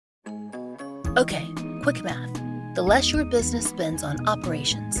Okay, quick math. The less your business spends on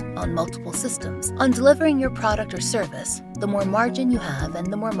operations, on multiple systems, on delivering your product or service, the more margin you have and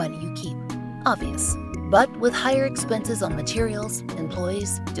the more money you keep. Obvious. But with higher expenses on materials,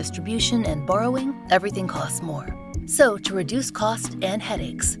 employees, distribution, and borrowing, everything costs more. So to reduce cost and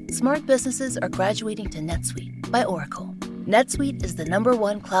headaches, smart businesses are graduating to NetSuite by Oracle. NetSuite is the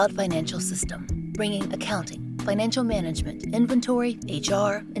 #1 cloud financial system, bringing accounting, financial management, inventory,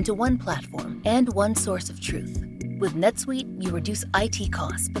 HR into one platform and one source of truth. With NetSuite, you reduce IT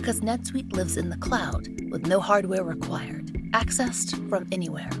costs because NetSuite lives in the cloud with no hardware required, accessed from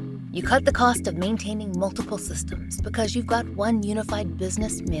anywhere. You cut the cost of maintaining multiple systems because you've got one unified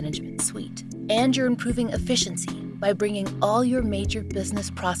business management suite. And you're improving efficiency by bringing all your major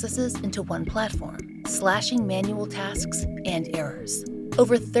business processes into one platform, slashing manual tasks and errors.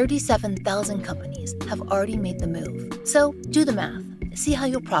 Over 37,000 companies have already made the move. So do the math. See how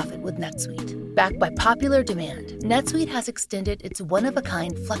you'll profit with NetSuite. Backed by popular demand, NetSuite has extended its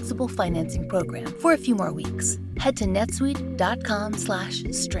one-of-a-kind flexible financing program for a few more weeks. Head to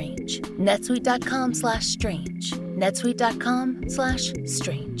netsuite.com/strange. netsuite.com/strange.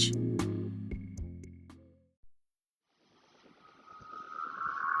 netsuite.com/strange.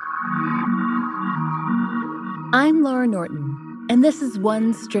 I'm Laura Norton, and this is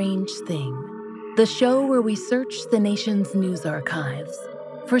One Strange Thing, the show where we search the nation's news archives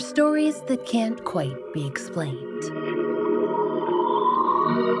for stories that can't quite be explained.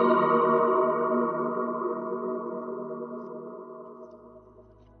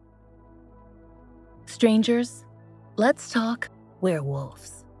 Strangers, let's talk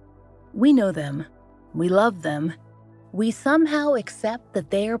werewolves. We know them. We love them. We somehow accept that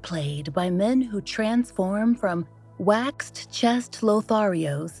they are played by men who transform from waxed-chest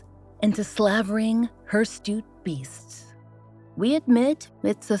Lotharios into slavering, hirsute beasts. We admit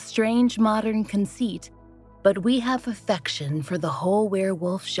it's a strange modern conceit, but we have affection for the whole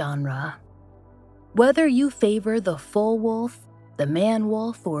werewolf genre. Whether you favor the full wolf, the man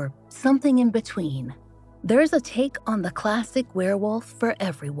wolf, or something in between, there's a take on the classic werewolf for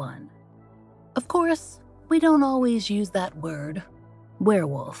everyone. Of course, we don't always use that word,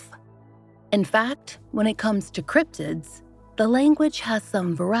 werewolf. In fact, when it comes to cryptids, the language has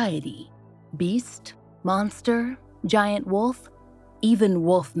some variety. Beast, monster, giant wolf, even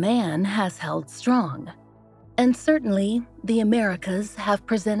wolf man has held strong. And certainly, the Americas have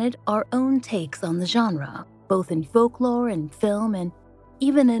presented our own takes on the genre, both in folklore and film and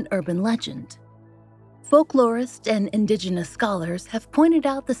even in urban legend. Folklorists and indigenous scholars have pointed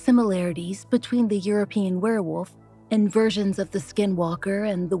out the similarities between the European werewolf and versions of the skinwalker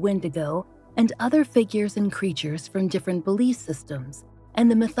and the wendigo and other figures and creatures from different belief systems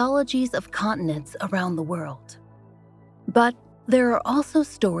and the mythologies of continents around the world. But there are also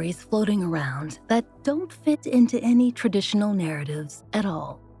stories floating around that don't fit into any traditional narratives at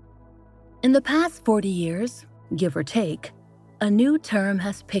all. In the past 40 years, give or take, a new term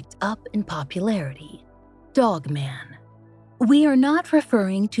has picked up in popularity: Dogman. We are not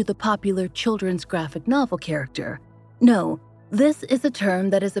referring to the popular children's graphic novel character. No, this is a term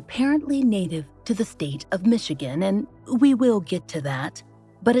that is apparently native to the state of Michigan, and we will get to that,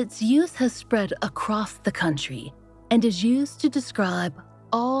 but its use has spread across the country and is used to describe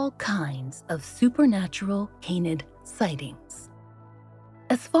all kinds of supernatural canid sightings.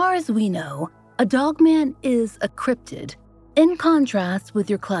 As far as we know, a dogman is a cryptid, in contrast with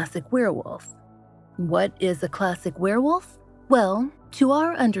your classic werewolf. What is a classic werewolf? Well, to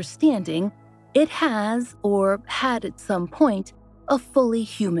our understanding, it has, or had at some point, a fully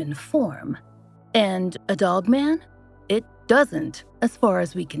human form. And a dogman? It doesn't, as far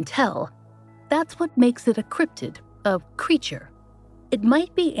as we can tell. That's what makes it a cryptid, a creature. It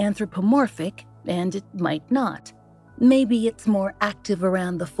might be anthropomorphic, and it might not. Maybe it's more active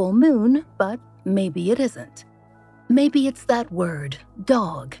around the full moon, but maybe it isn't. Maybe it's that word,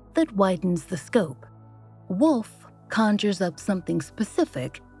 dog, that widens the scope. Wolf conjures up something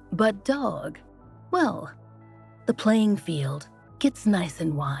specific, but dog, well, the playing field gets nice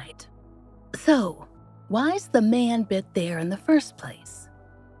and wide. So, why's the man bit there in the first place?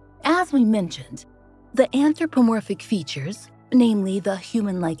 As we mentioned, the anthropomorphic features, namely the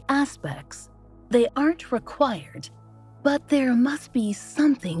human-like aspects, they aren't required, but there must be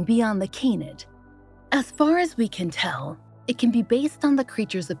something beyond the canid. As far as we can tell, it can be based on the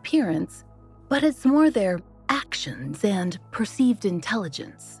creature's appearance, but it's more their actions and perceived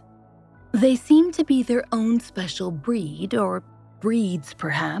intelligence. They seem to be their own special breed, or breeds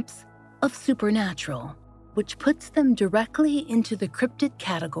perhaps, of supernatural, which puts them directly into the cryptid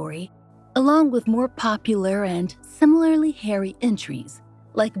category, along with more popular and similarly hairy entries,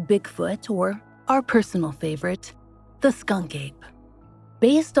 like Bigfoot or our personal favorite, the skunk ape.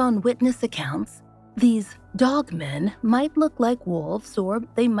 Based on witness accounts, these dogmen might look like wolves or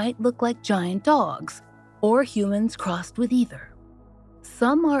they might look like giant dogs, or humans crossed with either.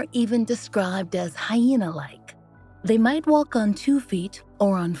 Some are even described as hyena-like. They might walk on 2 feet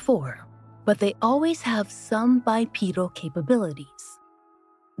or on 4, but they always have some bipedal capabilities.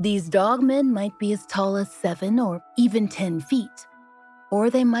 These dogmen might be as tall as 7 or even 10 feet, or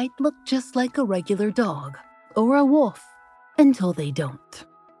they might look just like a regular dog or a wolf until they don't.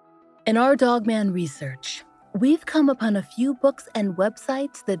 In our Dogman research, we've come upon a few books and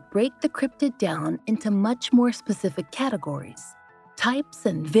websites that break the cryptid down into much more specific categories, types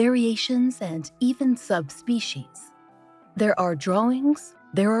and variations, and even subspecies. There are drawings,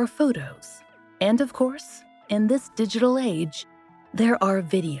 there are photos, and of course, in this digital age, there are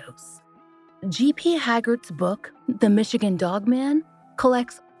videos. G.P. Haggart's book, The Michigan Dogman,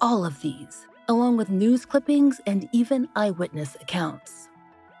 collects all of these, along with news clippings and even eyewitness accounts.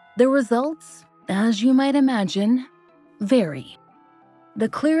 The results, as you might imagine, vary. The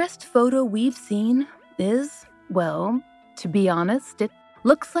clearest photo we've seen is, well, to be honest, it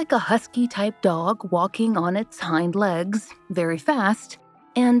looks like a husky-type dog walking on its hind legs very fast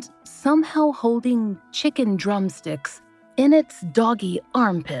and somehow holding chicken drumsticks in its doggy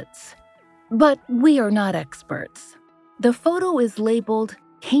armpits. But we are not experts. The photo is labeled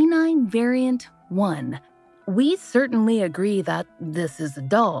Canine Variant 1. We certainly agree that this is a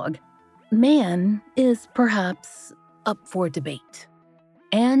dog. Man is perhaps up for debate.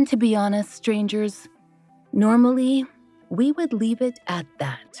 And to be honest, strangers, normally we would leave it at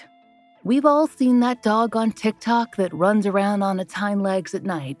that. We've all seen that dog on TikTok that runs around on its hind legs at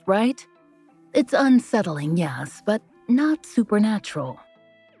night, right? It's unsettling, yes, but not supernatural.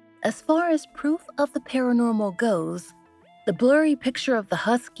 As far as proof of the paranormal goes, the blurry picture of the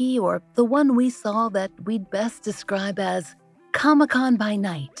husky, or the one we saw that we'd best describe as Comic-Con by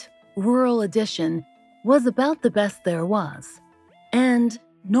Night, Rural Edition, was about the best there was. And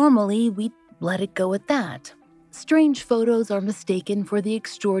normally we'd let it go at that. Strange photos are mistaken for the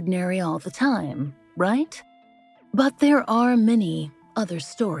extraordinary all the time, right? But there are many other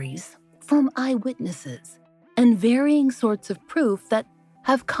stories from eyewitnesses and varying sorts of proof that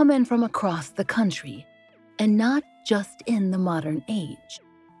have come in from across the country, and not just in the modern age.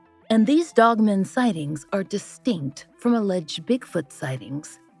 And these dogman sightings are distinct from alleged Bigfoot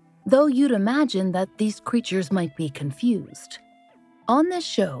sightings, though you'd imagine that these creatures might be confused. On this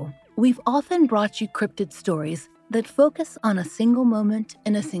show, we've often brought you cryptid stories that focus on a single moment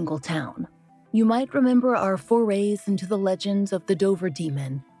in a single town. You might remember our forays into the legends of the Dover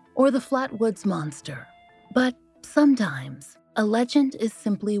Demon or the Flatwoods Monster. But sometimes, a legend is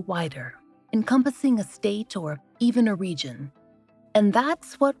simply wider, encompassing a state or even a region. And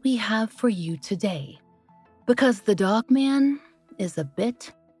that's what we have for you today, because the Dogman is a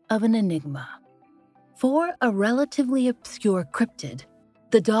bit of an enigma. For a relatively obscure cryptid,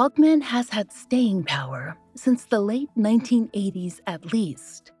 the Dogman has had staying power since the late 1980s at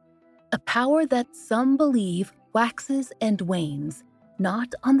least. A power that some believe waxes and wanes,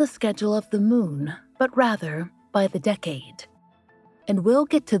 not on the schedule of the moon, but rather by the decade. And we'll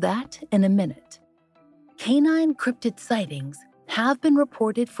get to that in a minute. Canine cryptid sightings have been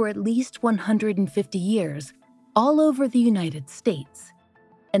reported for at least 150 years all over the United States,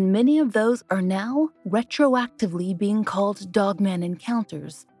 and many of those are now retroactively being called Dogman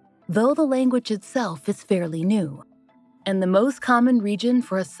encounters, though the language itself is fairly new. And the most common region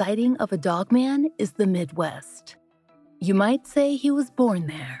for a sighting of a Dogman is the Midwest. You might say he was born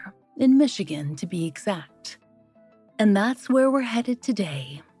there, in Michigan to be exact. And that's where we're headed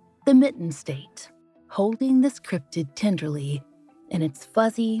today, the Mitten State, holding this cryptid tenderly in its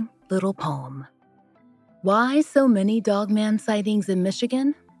fuzzy little palm. Why so many Dogman sightings in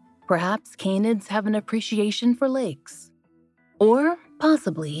Michigan? Perhaps canids have an appreciation for lakes. Or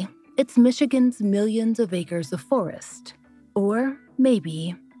possibly, it's Michigan's millions of acres of forest. Or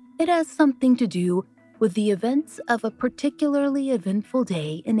maybe it has something to do with the events of a particularly eventful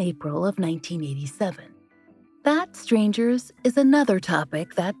day in April of 1987. That, strangers, is another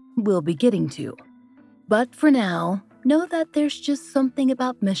topic that we'll be getting to. But for now, know that there's just something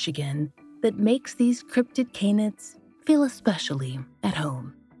about Michigan that makes these cryptid canids feel especially at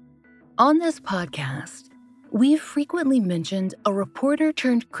home. On this podcast, we've frequently mentioned a reporter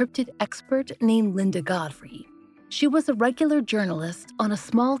turned cryptid expert named Linda Godfrey. She was a regular journalist on a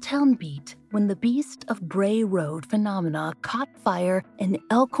small-town beat when the Beast of Bray Road phenomena caught fire in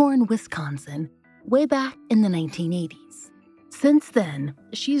Elkhorn, Wisconsin, way back in the 1980s. Since then,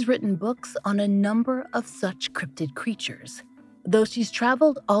 she's written books on a number of such cryptid creatures, Though she's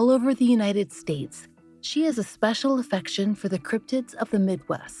traveled all over the United States, she has a special affection for the cryptids of the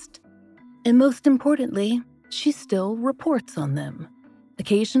Midwest. And most importantly, she still reports on them,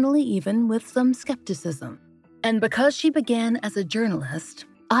 occasionally even with some skepticism. And because she began as a journalist,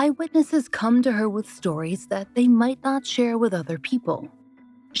 eyewitnesses come to her with stories that they might not share with other people.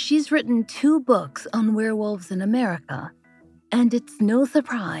 She's written 2 books on werewolves in America, and it's no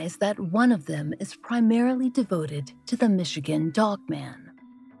surprise that one of them is primarily devoted to the Michigan Dogman.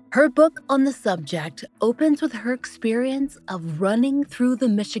 Her book on the subject opens with her experience of running through the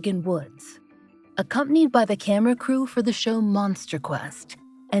Michigan woods, accompanied by the camera crew for the show Monster Quest,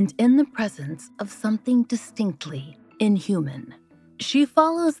 and in the presence of something distinctly inhuman. She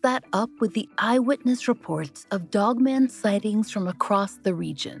follows that up with the eyewitness reports of Dogman sightings from across the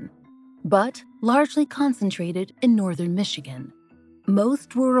region, but largely concentrated in northern Michigan.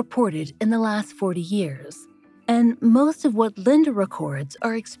 Most were reported in the last 40 years, and most of what Linda records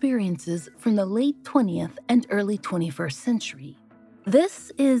are experiences from the late 20th and early 21st century.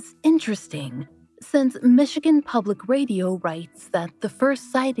 This is interesting, since Michigan Public Radio writes that the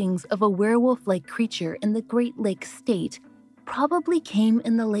first sightings of a werewolf-like creature in the Great Lakes state probably came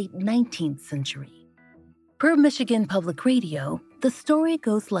in the late 19th century. Per Michigan Public Radio, the story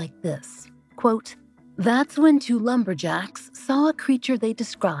goes like this, quote, "That's when 2 lumberjacks saw a creature they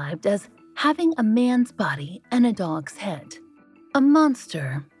described as having a man's body and a dog's head. A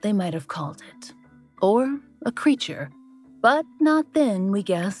monster, they might have called it. Or a creature, but not then, we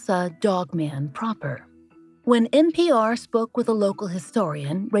guess, a dogman proper." When NPR spoke with a local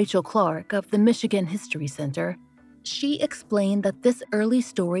historian, Rachel Clark of the Michigan History Center, she explained that this early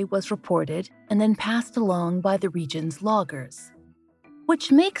story was reported and then passed along by the region's loggers.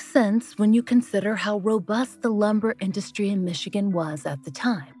 Which makes sense when you consider how robust the lumber industry in Michigan was at the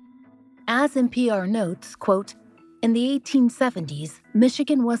time. As NPR notes, quote, "In the 1870s,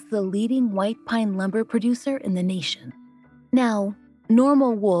 Michigan was the leading white pine lumber producer in the nation. Now,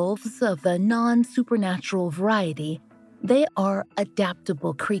 normal wolves of the non-supernatural variety, they are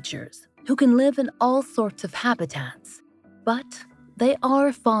adaptable creatures who can live in all sorts of habitats, but they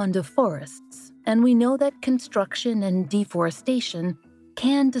are fond of forests, and we know that construction and deforestation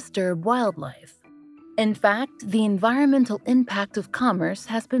can disturb wildlife. In fact, the environmental impact of commerce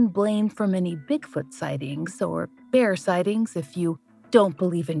has been blamed for many Bigfoot sightings, or bear sightings if you don't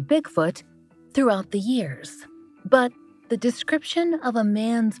believe in Bigfoot, throughout the years. But the description of a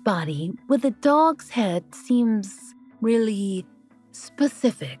man's body with a dog's head seems really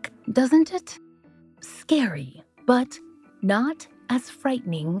specific, doesn't it? Scary, but not as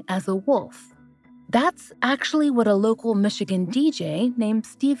frightening as a wolf. That's actually what a local Michigan DJ named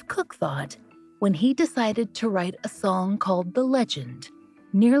Steve Cook thought when he decided to write a song called The Legend,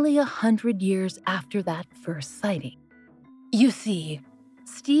 nearly 100 years after that first sighting. You see,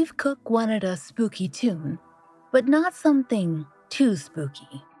 Steve Cook wanted a spooky tune, but not something too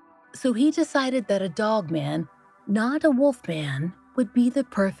spooky. So he decided that a dogman, not a wolfman, would be the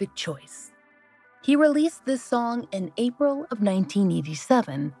perfect choice. He released this song in April of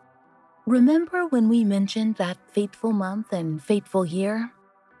 1987. Remember when we mentioned that fateful month and fateful year?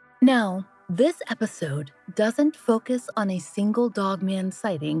 Now, this episode doesn't focus on a single dogman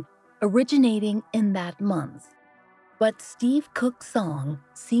sighting originating in that month, but Steve Cook's song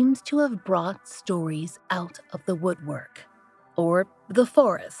seems to have brought stories out of the woodwork, or the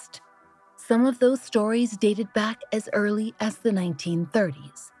forest. Some of those stories dated back as early as the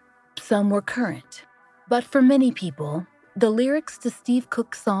 1930s. Some were current. But for many people, the lyrics to Steve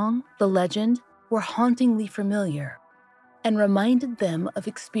Cook's song, The Legend, were hauntingly familiar and reminded them of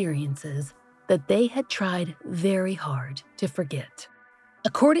experiences that they had tried very hard to forget.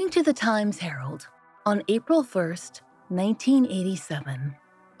 According to the Times-Herald, on April 1st, 1987,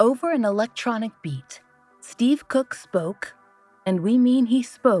 over an electronic beat, Steve Cook spoke, and we mean he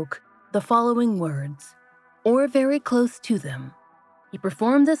spoke, the following words, or very close to them. He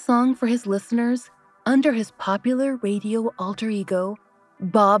performed this song for his listeners under his popular radio alter ego,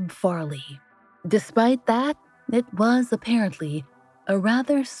 Bob Farley. Despite that, it was apparently a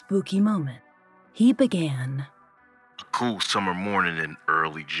rather spooky moment. He began. A cool summer morning in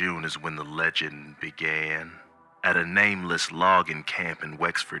early June is when the legend began. At a nameless logging camp in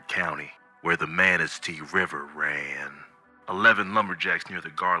Wexford County, where the Manistee River ran. 11 lumberjacks near the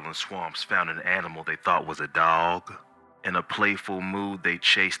Garland Swamps found an animal they thought was a dog. In a playful mood, they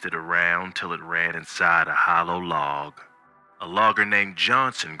chased it around till it ran inside a hollow log. A logger named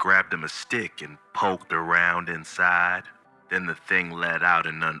Johnson grabbed him a stick and poked around inside. Then the thing let out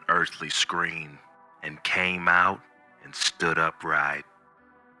an unearthly scream and came out and stood upright.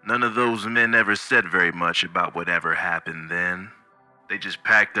 None of those men ever said very much about whatever happened then. They just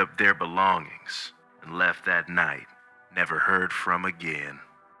packed up their belongings and left that night, never heard from again.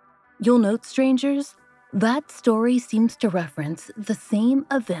 You'll note, strangers, that story seems to reference the same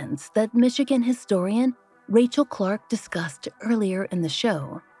events that Michigan historian Rachel Clark discussed earlier in the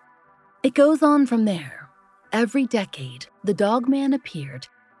show. It goes on from there. Every decade, the Dogman appeared,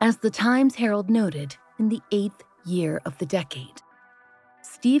 as the Times-Herald noted, in the 8th year of the decade.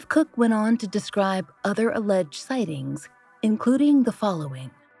 Steve Cook went on to describe other alleged sightings, including the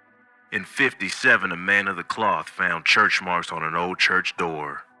following. In 1957, a man of the cloth found church marks on an old church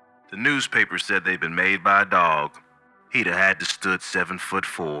door. The newspaper said they'd been made by a dog. He'd have had to stood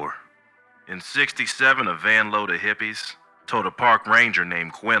 7'4". In 1967, a van load of hippies told a park ranger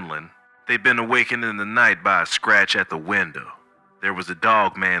named Quinlan they'd been awakened in the night by a scratch at the window. There was a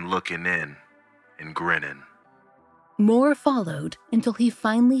dog man looking in and grinning. More followed until he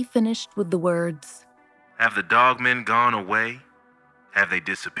finally finished with the words, Have the dogmen gone away? Have they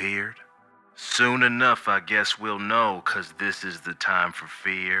disappeared? Soon enough, I guess we'll know, 'cause this is the time for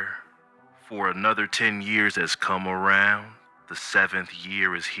fear. For another 10 years has come around, the 7th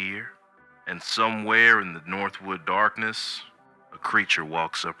year is here, and somewhere in the northwood darkness, a creature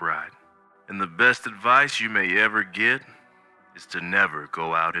walks upright. And the best advice you may ever get is to never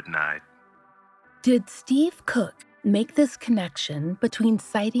go out at night. Did Steve Cook make this connection between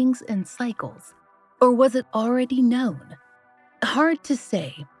sightings and cycles, or was it already known? Hard to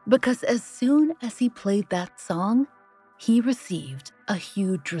say, because as soon as he played that song, he received a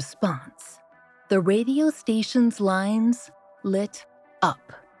huge response. The radio station's lines lit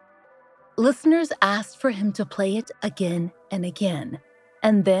up. Listeners asked for him to play it again and again,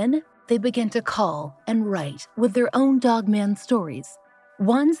 and then they began to call and write with their own Dogman stories,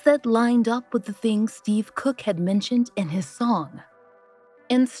 ones that lined up with the things Steve Cook had mentioned in his song.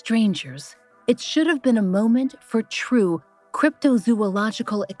 And strangers, it should have been a moment for true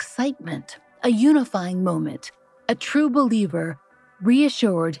cryptozoological excitement, a unifying moment, a true believer,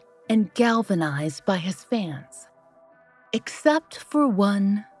 reassured and galvanized by his fans. Except for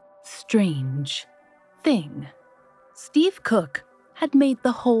one strange thing. Steve Cook had made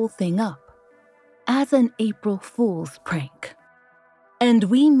the whole thing up as an April Fool's prank. And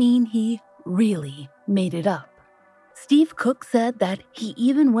we mean he really made it up. Steve Cook said that he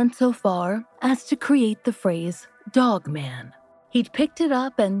even went so far as to create the phrase Dogman. He'd picked it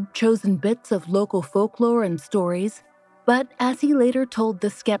up and chosen bits of local folklore and stories, but as he later told The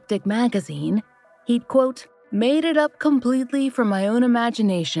Skeptic magazine, he'd, quote, made it up completely from my own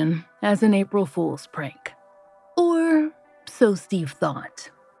imagination as an April Fool's prank. Or so Steve thought.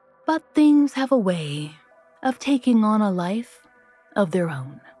 But things have a way of taking on a life of their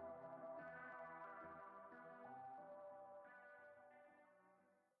own.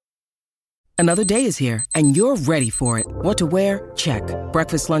 Another day is here, and you're ready for it. What to wear? Check.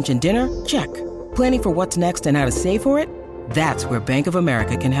 Breakfast, lunch, and dinner? Check. Planning for what's next and how to save for it? That's where Bank of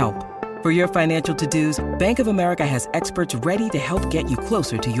America can help. For your financial to-dos, Bank of America has experts ready to help get you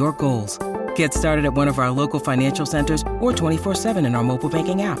closer to your goals. Get started at one of our local financial centers or 24/7 in our mobile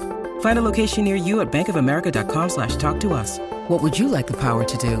banking app. Find a location near you at bankofamerica.com/talktous. What would you like the power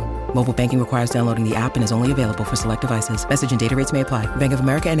to do? Mobile banking requires downloading the app and is only available for select devices. Message and data rates may apply. Bank of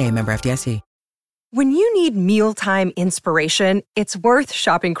America N.A., member FDIC. When you need mealtime inspiration, it's worth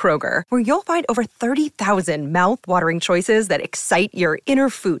shopping Kroger, where you'll find over 30,000 mouth-watering choices that excite your inner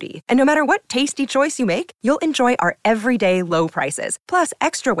foodie. And no matter what tasty choice you make, you'll enjoy our everyday low prices, plus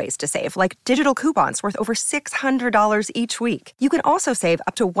extra ways to save, like digital coupons worth over $600 each week. You can also save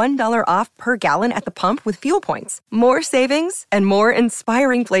up to $1 off per gallon at the pump with fuel points. More savings and more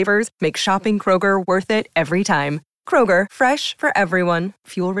inspiring flavors make shopping Kroger worth it every time. Kroger, fresh for everyone.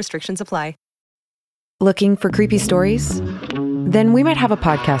 Fuel restrictions apply. Looking for creepy stories? Then we might have a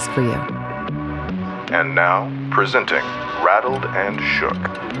podcast for you. And now, presenting Rattled and Shook.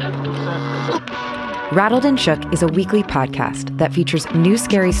 Rattled and Shook is a weekly podcast that features new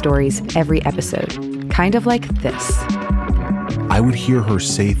scary stories every episode, kind of like this. I would hear her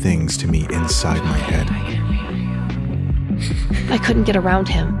say things to me inside my head. I couldn't get around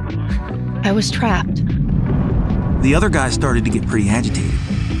him. I was trapped. The other guy started to get pretty agitated.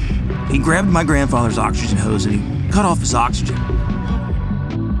 He grabbed my grandfather's oxygen hose and he cut off his oxygen.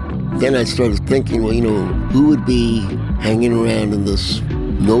 Then I started thinking, well, who would be hanging around in this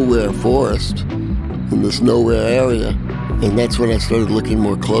nowhere forest, in this nowhere area? And that's when I started looking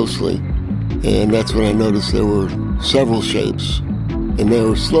more closely. And that's when I noticed there were several shapes. And they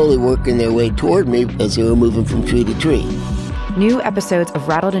were slowly working their way toward me as they were moving from tree to tree. New episodes of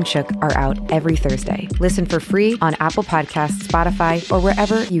Rattled and Shook are out every Thursday. Listen for free on Apple Podcasts, Spotify, or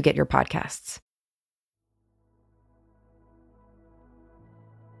wherever you get your podcasts.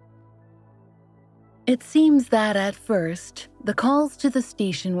 It seems that at first, the calls to the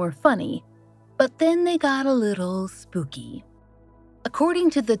station were funny, but then they got a little spooky.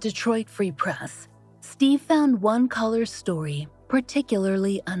 According to the Detroit Free Press, Steve found one caller's story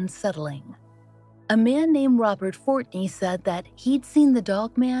particularly unsettling. A man named Robert Fortney said that he'd seen the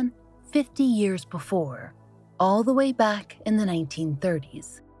Dogman 50 years before, all the way back in the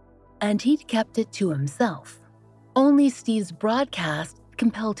 1930s, and he'd kept it to himself. Only Steve's broadcast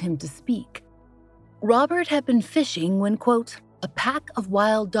compelled him to speak. Robert had been fishing when, quote, a pack of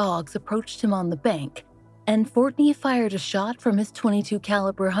wild dogs approached him on the bank, and Fortney fired a shot from his .22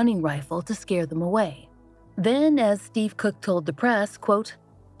 caliber hunting rifle to scare them away. Then, as Steve Cook told the press, quote,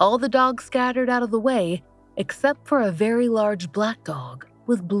 all the dogs scattered out of the way, except for a very large black dog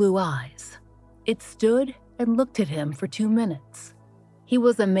with blue eyes. It stood and looked at him for 2 minutes. He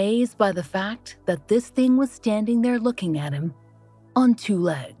was amazed by the fact that this thing was standing there looking at him on 2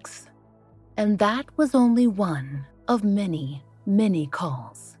 legs. And that was only one of many, many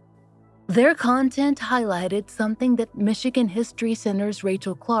calls. Their content highlighted something that Michigan History Center's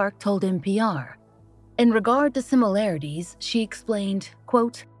Rachel Clark told NPR. In regard to similarities, she explained,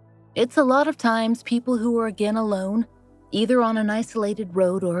 quote, it's a lot of times people who are again alone, either on an isolated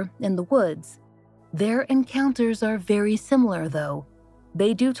road or in the woods. Their encounters are very similar, though.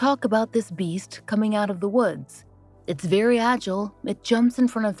 They do talk about this beast coming out of the woods. It's very agile. It jumps in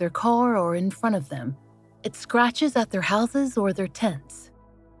front of their car or in front of them. It scratches at their houses or their tents.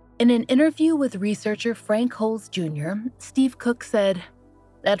 In an interview with researcher Frank Holes Jr., Steve Cook said,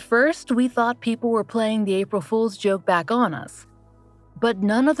 at first, we thought people were playing the April Fool's joke back on us. But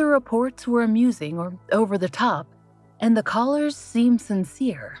none of the reports were amusing or over the top, and the callers seemed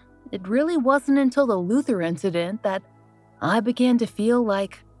sincere. It really wasn't until the Luther incident that I began to feel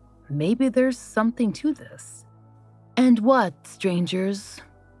like maybe there's something to this. And what, strangers,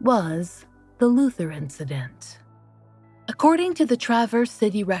 was the Luther incident? According to the Traverse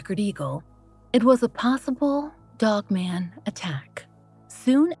City Record Eagle, it was a possible Dogman attack.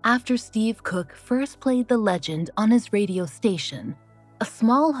 Soon after Steve Cook first played the legend on his radio station, a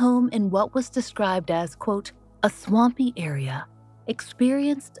small home in what was described as, quote, a swampy area,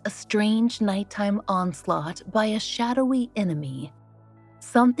 experienced a strange nighttime onslaught by a shadowy enemy,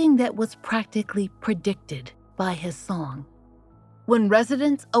 something that was practically predicted by his song. When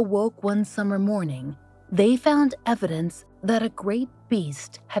residents awoke one summer morning, they found evidence that a great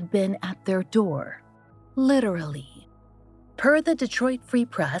beast had been at their door. Literally. Per the Detroit Free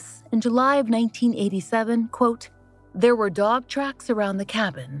Press, in July of 1987, quote, there were dog tracks around the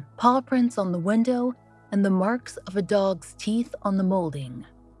cabin, paw prints on the window, and the marks of a dog's teeth on the molding.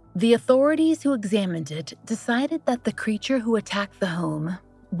 The authorities who examined it decided that the creature who attacked the home,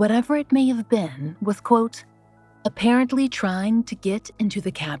 whatever it may have been, was, quote, apparently trying to get into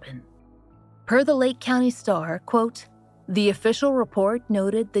the cabin. Per the Lake County Star, quote, the official report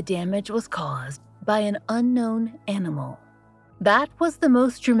noted the damage was caused by an unknown animal. That was the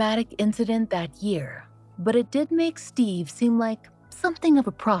most dramatic incident that year, but it did make Steve seem like something of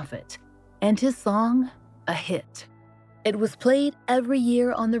a prophet, and his song a hit. It was played every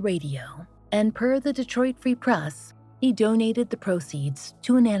year on the radio, and per the Detroit Free Press, he donated the proceeds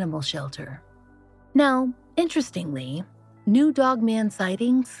to an animal shelter. Now, interestingly, new Dogman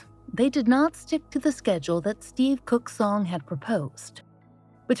sightings, they did not stick to the schedule that Steve Cook's song had proposed.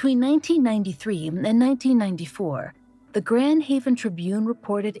 Between 1993 and 1994, the Grand Haven Tribune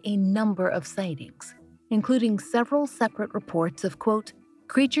reported a number of sightings, including several separate reports of, quote,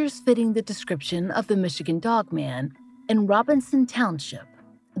 creatures fitting the description of the Michigan Dogman in Robinson Township.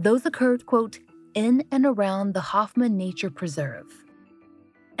 Those occurred, quote, in and around the Hoffman Nature Preserve.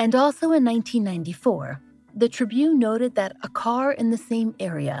 And also in 1994, the Tribune noted that a car in the same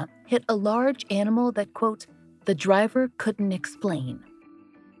area hit a large animal that, quote, the driver couldn't explain.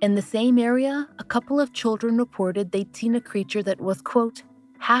 In the same area, a couple of children reported they'd seen a creature that was, quote,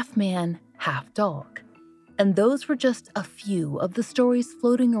 half man, half dog. And those were just a few of the stories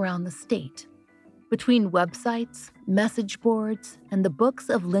floating around the state. Between websites, message boards, and the books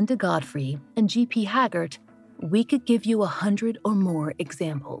of Linda Godfrey and G.P. Haggart, we could give you 100 or more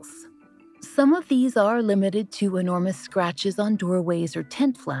examples. Some of these are limited to enormous scratches on doorways or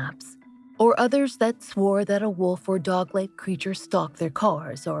tent flaps, or others that swore that a wolf or dog-like creature stalked their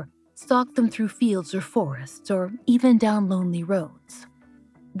cars, or stalked them through fields or forests, or even down lonely roads.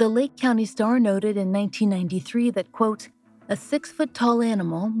 The Lake County Star noted in 1993 that, quote, a 6-foot-tall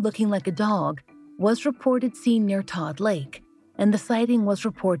animal looking like a dog was reported seen near Todd Lake, and the sighting was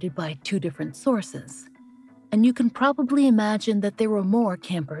reported by 2 different sources. And you can probably imagine that there were more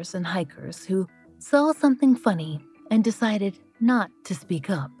campers and hikers who saw something funny and decided not to speak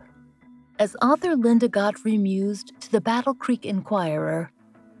up. As author Linda Godfrey mused to the Battle Creek Inquirer,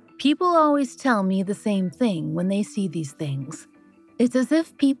 "People always tell me the same thing when they see these things. It's as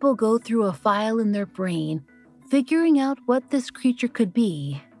if people go through a file in their brain, figuring out what this creature could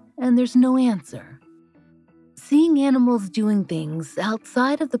be, and there's no answer. Seeing animals doing things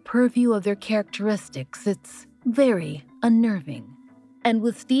outside of the purview of their characteristics, it's very unnerving." And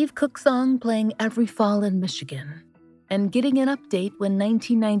with Steve Cooksong playing every fall in Michigan, and getting an update when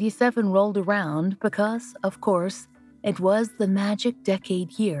 1997 rolled around because, of course, it was the magic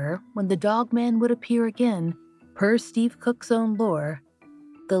decade year when the Dogman would appear again, per Steve Cook's own lore,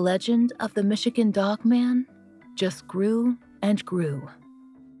 the legend of the Michigan Dogman just grew and grew.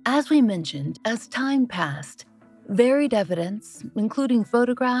 As we mentioned, as time passed, varied evidence, including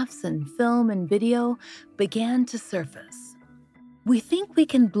photographs and film and video, began to surface. We think we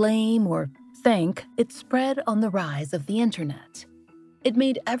can blame or thank its spread on the rise of the internet. It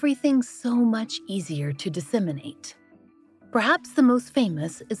made everything so much easier to disseminate. Perhaps the most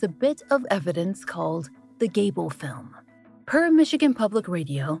famous is a bit of evidence called the Gable film. Per Michigan Public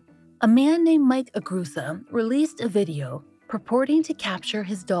Radio, a man named Mike Agrusa released a video purporting to capture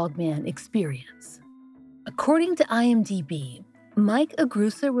his Dogman experience. According to IMDb, Mike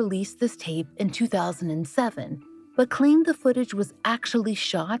Agrusa released this tape in 2007, but claimed the footage was actually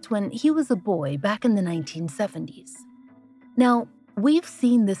shot when he was a boy back in the 1970s. Now, we've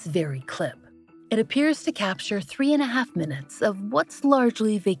seen this very clip. It appears to capture 3.5 minutes of what's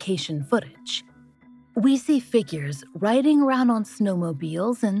largely vacation footage. We see figures riding around on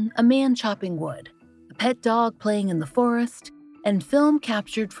snowmobiles and a man chopping wood, a pet dog playing in the forest, and film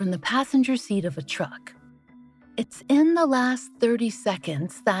captured from the passenger seat of a truck. It's in the last 30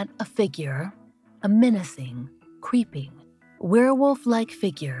 seconds that a figure, a menacing, creeping, werewolf-like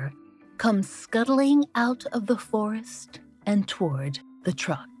figure, comes scuttling out of the forest and toward the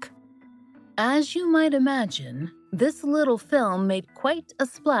truck. As you might imagine, this little film made quite a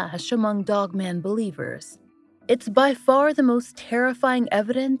splash among Dogman believers. It's by far the most terrifying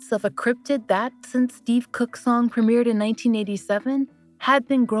evidence of a cryptid that, since Steve Cooksong premiered in 1987, had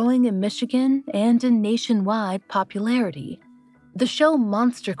been growing in Michigan and in nationwide popularity. The show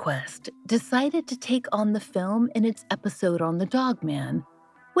Monster Quest decided to take on the film in its episode on the Dogman,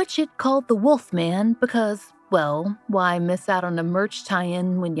 which it called the Wolfman because, well, why miss out on a merch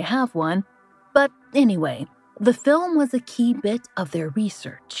tie-in when you have one? But anyway, the film was a key bit of their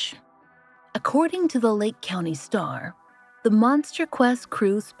research. According to the Lake County Star, the Monster Quest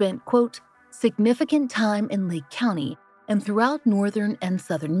crew spent, quote, significant time in Lake County and throughout northern and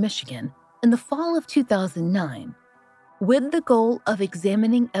southern Michigan in the fall of 2009, with the goal of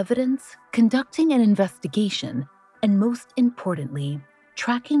examining evidence, conducting an investigation, and most importantly,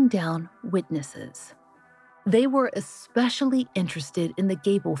 tracking down witnesses. They were especially interested in the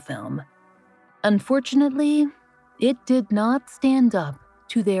Gable film. Unfortunately, it did not stand up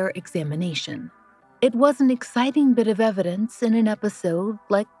to their examination. It was an exciting bit of evidence in an episode,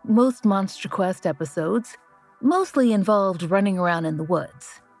 like most Monster Quest episodes, mostly involved running around in the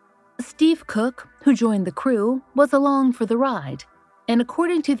woods. Steve Cook, who joined the crew, was along for the ride, and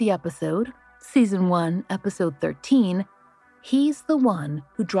according to the episode, Season 1, Episode 13, he's the one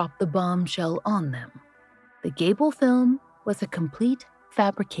who dropped the bombshell on them. The Gable film was a complete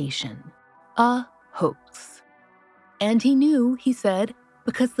fabrication, a hoax. And he knew, he said,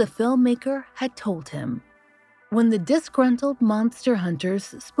 because the filmmaker had told him. When the disgruntled monster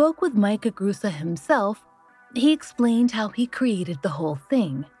hunters spoke with Mike Agrusa himself, he explained how he created the whole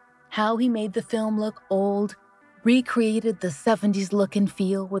thing, how he made the film look old, recreated the 70s look and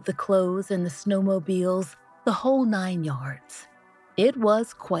feel with the clothes and the snowmobiles, the whole 9 yards. It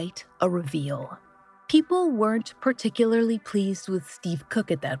was quite a reveal. People weren't particularly pleased with Steve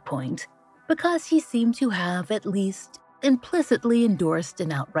Cook at that point, because he seemed to have at least implicitly endorsed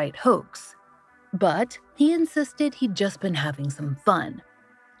an outright hoax. But he insisted he'd just been having some fun.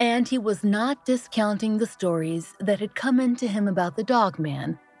 And he was not discounting the stories that had come into him about the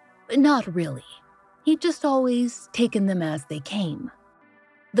Dogman. Not really. He'd just always taken them as they came.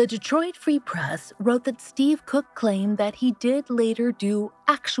 The Detroit Free Press wrote that Steve Cook claimed that he did later do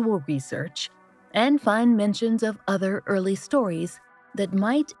actual research and find mentions of other early stories that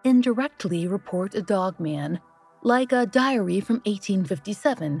might indirectly report a Dogman, like a diary from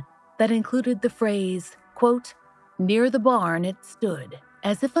 1857 that included the phrase, quote, near the barn it stood,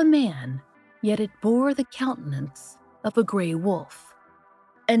 as if a man, yet it bore the countenance of a gray wolf.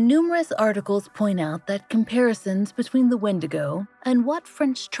 And numerous articles point out that comparisons between the Wendigo and what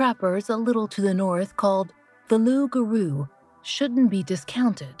French trappers a little to the north called the loup-garou shouldn't be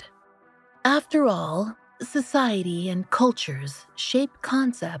discounted. After all, society and cultures shape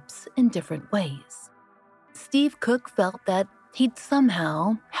concepts in different ways. Steve Cook felt that he'd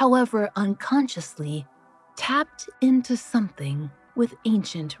somehow, however unconsciously, tapped into something with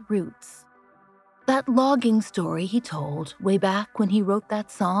ancient roots. That logging story he told way back when he wrote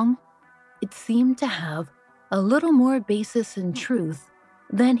that song, it seemed to have a little more basis in truth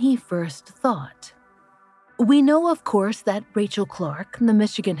than he first thought. We know, of course, that Rachel Clark, the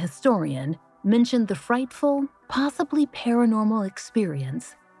Michigan historian, mentioned the frightful, possibly paranormal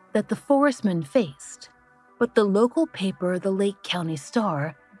experience that the forestmen faced, but the local paper, the Lake County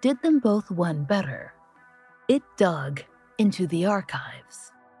Star, did them both one better. It dug into the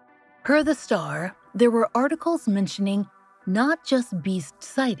archives. Per the Star, there were articles mentioning not just beast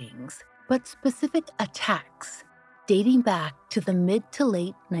sightings, but specific attacks dating back to the mid to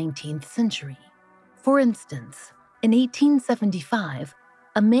late 19th century. For instance, in 1875,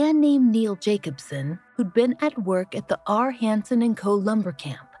 a man named Neil Jacobson, who'd been at work at the R. Hansen & Co. lumber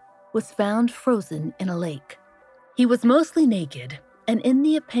camp, was found frozen in a lake. He was mostly naked, and in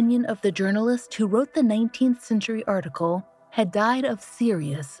the opinion of the journalist who wrote the 19th century article, had died of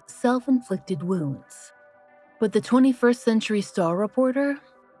serious, self-inflicted wounds. But the 21st century Star reporter,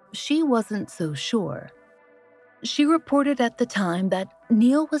 she wasn't so sure. She reported at the time that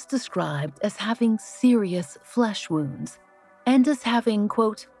Neil was described as having serious flesh wounds and as having,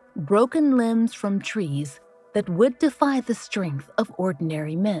 quote, broken limbs from trees that would defy the strength of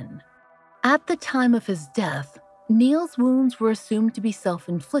ordinary men. At the time of his death, Neil's wounds were assumed to be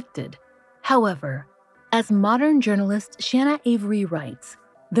self-inflicted. However, as modern journalist Shanna Avery writes,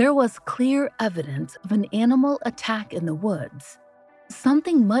 there was clear evidence of an animal attack in the woods.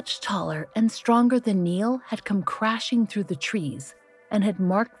 Something much taller and stronger than Neil had come crashing through the trees and had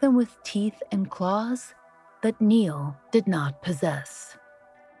marked them with teeth and claws that Neil did not possess.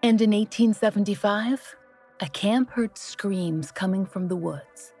 And in 1875, a camp heard screams coming from the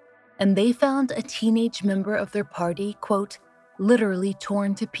woods, and they found a teenage member of their party, quote, literally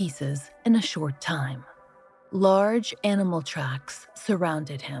torn to pieces in a short time. Large animal tracks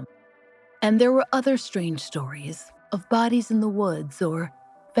surrounded him. And there were other strange stories of bodies in the woods or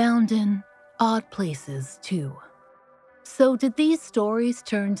found in odd places, too. So did these stories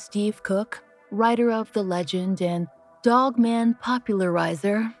turn Steve Cook, writer of the legend and Dogman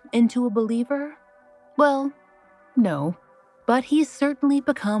popularizer, into a believer? Well, no, but he's certainly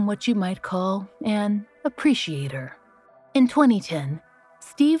become what you might call an appreciator. In 2010,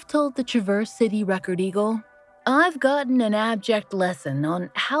 Steve told the Traverse City Record Eagle, "I've gotten an abject lesson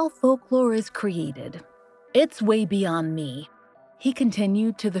on how folklore is created. It's way beyond me." He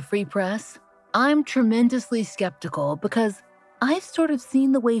continued to the Free Press, "I'm tremendously skeptical because I've sort of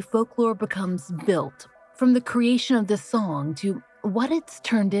seen the way folklore becomes built, from the creation of this song to what it's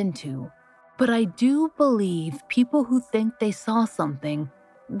turned into. But I do believe people who think they saw something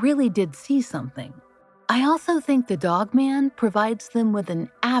really did see something. I also think the Dogman provides them with an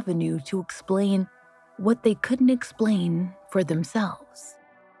avenue to explain what they couldn't explain for themselves."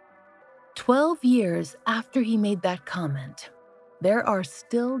 12 years after he made that comment, there are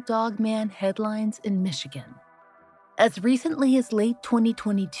still Dogman headlines in Michigan. As recently as late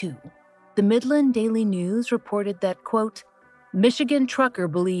 2022, the Midland Daily News reported that, quote, Michigan trucker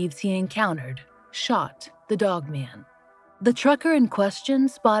believes he encountered, shot the Dogman. The trucker in question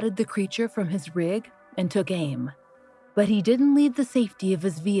spotted the creature from his rig and took aim, but he didn't leave the safety of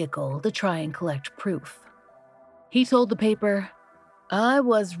his vehicle to try and collect proof. He told the paper, "I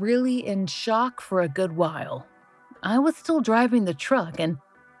was really in shock for a good while. I was still driving the truck and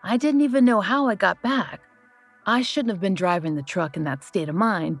I didn't even know how I got back. I shouldn't have been driving the truck in that state of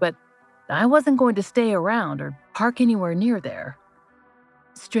mind, but I wasn't going to stay around or park anywhere near there."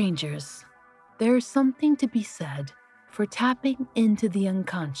 Strangers, there's something to be said for tapping into the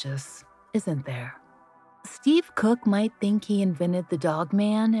unconscious, isn't there? Steve Cook might think he invented the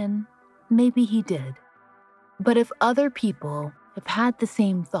Dogman, and maybe he did. But if other people have had the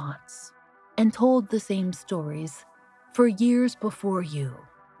same thoughts and told the same stories for years before you,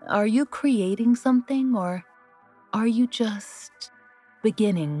 are you creating something, or are you just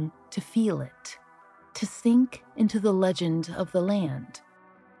beginning to feel it, to sink into the legend of the land?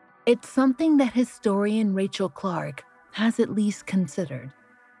 It's something that historian Rachel Clark has at least considered.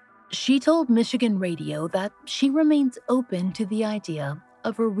 She told Michigan Radio that she remains open to the idea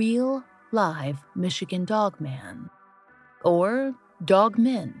of a real, live Michigan Dogman. Or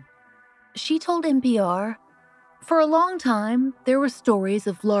Dogmen. She told NPR, For a long time, there were stories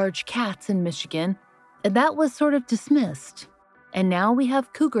of large cats in Michigan, and that was sort of dismissed. And now we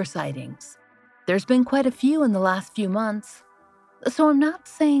have cougar sightings. There's been quite a few in the last few months. So I'm not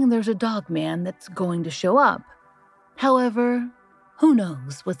saying there's a dogman that's going to show up. However, who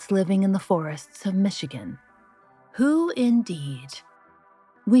knows what's living in the forests of Michigan? Who indeed?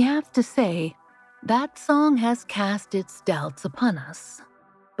 We have to say, that song has cast its doubts upon us.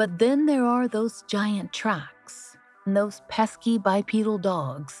 But then there are those giant tracks, and those pesky bipedal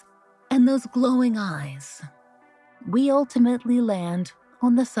dogs, and those glowing eyes. We ultimately land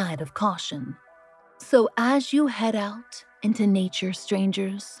on the side of caution. So as you head out into nature,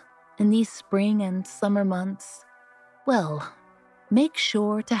 strangers, in these spring and summer months, well, make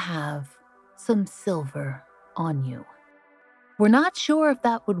sure to have some silver on you. We're not sure if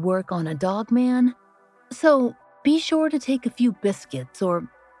that would work on a dogman, so be sure to take a few biscuits or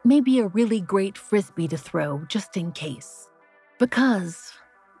maybe a really great frisbee to throw just in case. Because,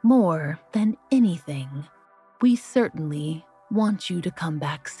 more than anything, we certainly want you to come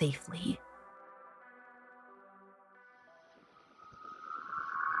back safely.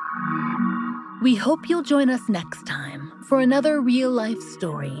 We hope you'll join us next time for another real-life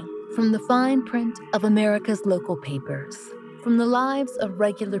story from the fine print of America's local papers, from the lives of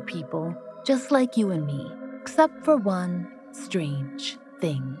regular people just like you and me, except for one strange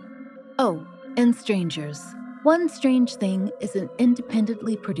thing. Oh, and strangers, One Strange Thing is an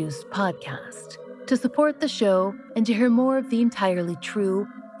independently produced podcast. To support the show and to hear more of the entirely true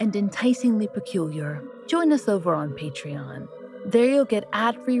and enticingly peculiar, join us over on Patreon. There you'll get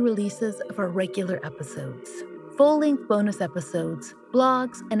ad-free releases of our regular episodes, full-length bonus episodes,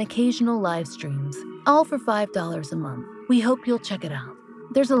 blogs, and occasional live streams, all for $5 a month. We hope you'll check it out.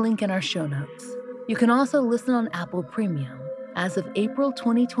 There's a link in our show notes. You can also listen on Apple Premium. As of April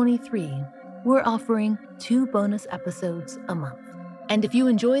 2023, we're offering 2 bonus episodes a month. And if you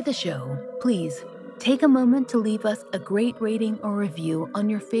enjoy the show, please take a moment to leave us a great rating or review on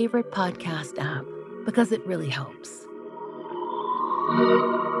your favorite podcast app, because it really helps.